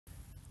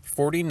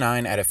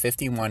49 out of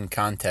 51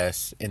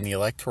 contests in the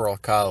Electoral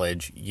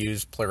College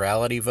use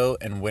plurality vote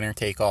and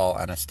winner-take-all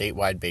on a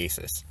statewide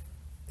basis.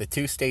 The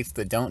two states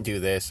that don't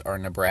do this are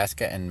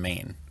Nebraska and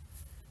Maine.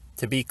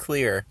 To be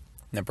clear,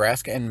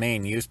 Nebraska and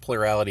Maine use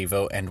plurality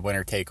vote and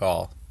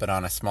winner-take-all, but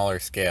on a smaller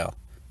scale.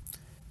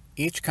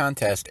 Each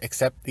contest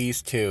except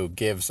these two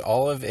gives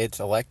all of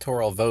its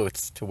electoral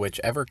votes to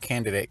whichever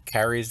candidate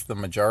carries the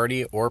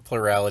majority or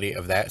plurality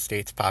of that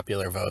state's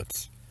popular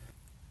votes.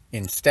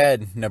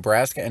 Instead,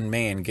 Nebraska and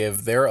Maine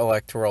give their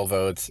electoral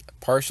votes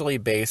partially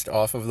based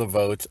off of the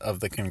votes of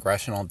the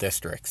congressional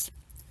districts.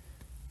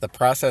 The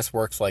process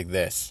works like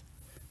this.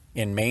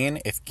 In Maine,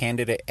 if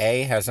candidate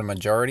A has a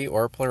majority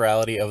or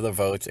plurality of the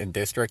votes in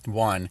District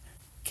 1,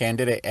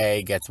 candidate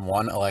A gets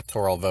one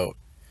electoral vote.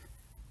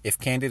 If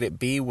candidate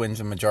B wins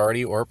a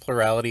majority or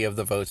plurality of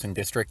the votes in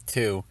District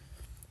 2,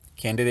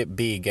 candidate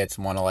B gets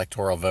one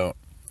electoral vote.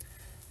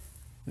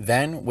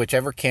 Then,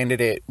 whichever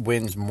candidate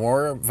wins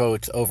more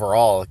votes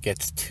overall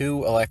gets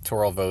two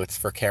electoral votes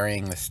for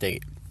carrying the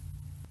state.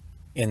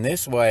 In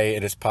this way,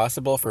 it is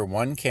possible for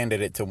one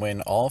candidate to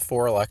win all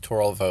four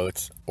electoral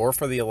votes, or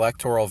for the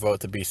electoral vote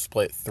to be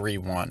split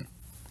 3-1.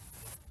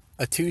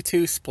 A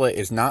 2-2 split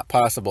is not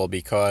possible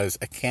because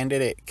a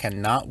candidate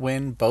cannot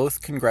win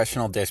both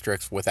congressional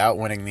districts without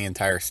winning the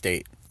entire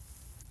state.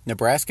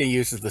 Nebraska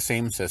uses the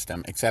same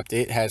system, except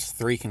it has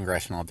 3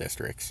 congressional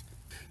districts.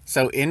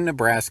 So in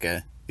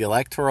Nebraska, the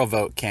electoral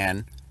vote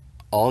can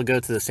all go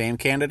to the same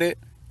candidate,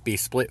 be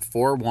split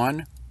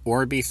 4-1,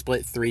 or be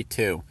split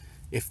 3-2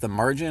 if the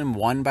margin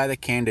won by the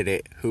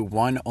candidate who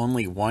won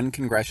only one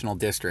congressional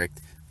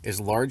district is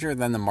larger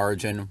than the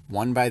margin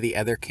won by the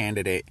other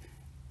candidate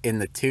in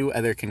the 2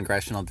 other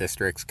congressional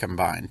districts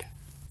combined.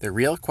 The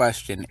real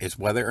question is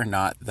whether or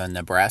not the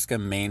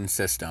Nebraska-Maine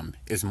system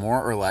is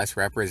more or less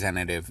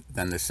representative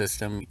than the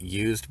system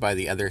used by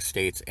the other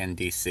states and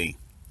D.C.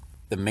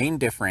 The main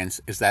difference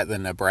is that the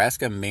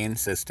Nebraska-Maine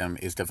system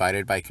is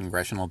divided by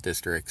congressional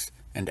districts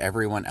and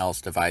everyone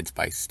else divides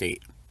by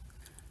state.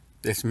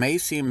 This may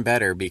seem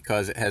better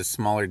because it has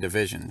smaller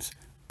divisions,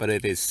 but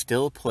it is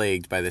still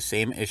plagued by the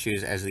same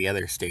issues as the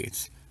other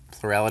states,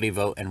 plurality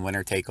vote and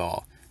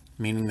winner-take-all,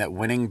 meaning that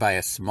winning by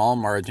a small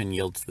margin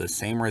yields the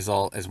same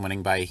result as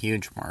winning by a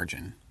huge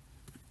margin.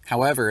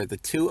 However, the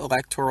 2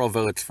 electoral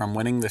votes from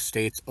winning the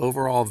state's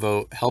overall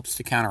vote helps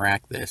to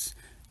counteract this,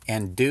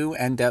 and do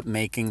end up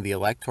making the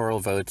electoral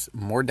votes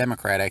more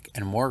democratic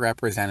and more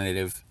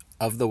representative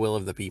of the will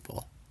of the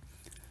people.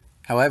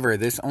 However,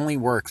 this only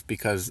works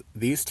because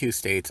these 2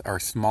 states are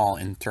small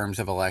in terms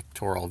of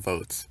electoral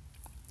votes.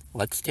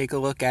 Let's take a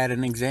look at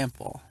an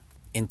example.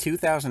 In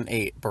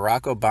 2008,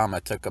 Barack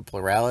Obama took a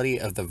plurality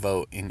of the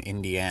vote in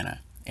Indiana,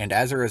 and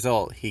as a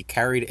result, he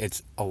carried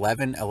its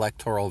 11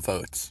 electoral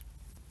votes.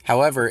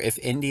 However, if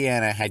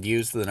Indiana had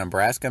used the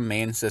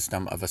Nebraska-Maine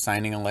system of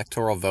assigning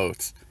electoral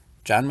votes,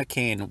 John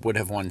McCain would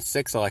have won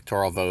 6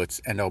 electoral votes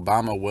and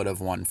Obama would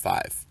have won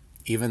 5,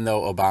 even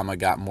though Obama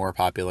got more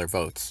popular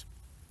votes.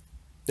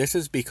 This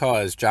is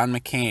because John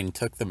McCain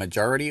took the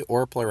majority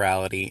or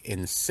plurality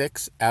in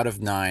 6 out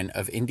of 9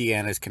 of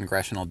Indiana's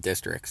congressional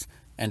districts,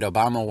 and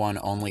Obama won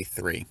only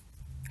 3.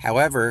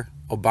 However,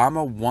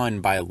 Obama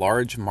won by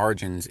large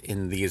margins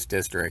in these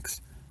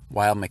districts,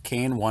 while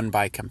McCain won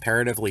by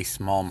comparatively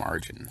small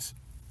margins.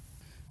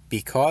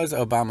 Because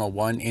Obama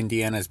won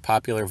Indiana's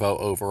popular vote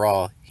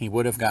overall, he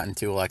would have gotten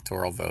 2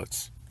 electoral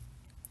votes.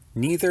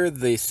 Neither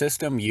the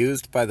system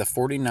used by the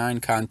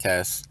 49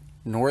 contests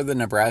nor the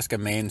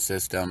Nebraska-Maine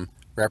system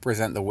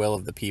represent the will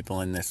of the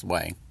people in this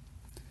way.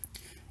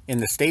 In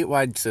the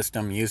statewide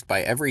system used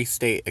by every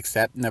state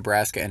except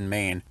Nebraska and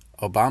Maine,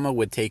 Obama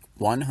would take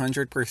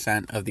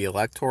 100% of the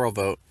electoral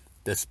vote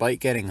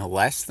despite getting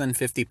less than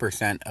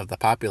 50% of the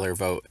popular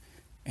vote,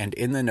 and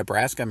in the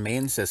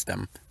Nebraska-Maine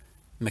system,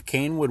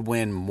 McCain would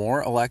win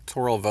more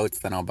electoral votes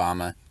than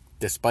Obama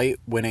despite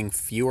winning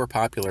fewer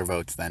popular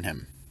votes than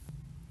him.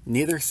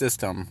 Neither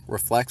system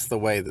reflects the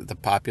way that the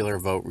popular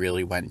vote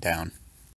really went down.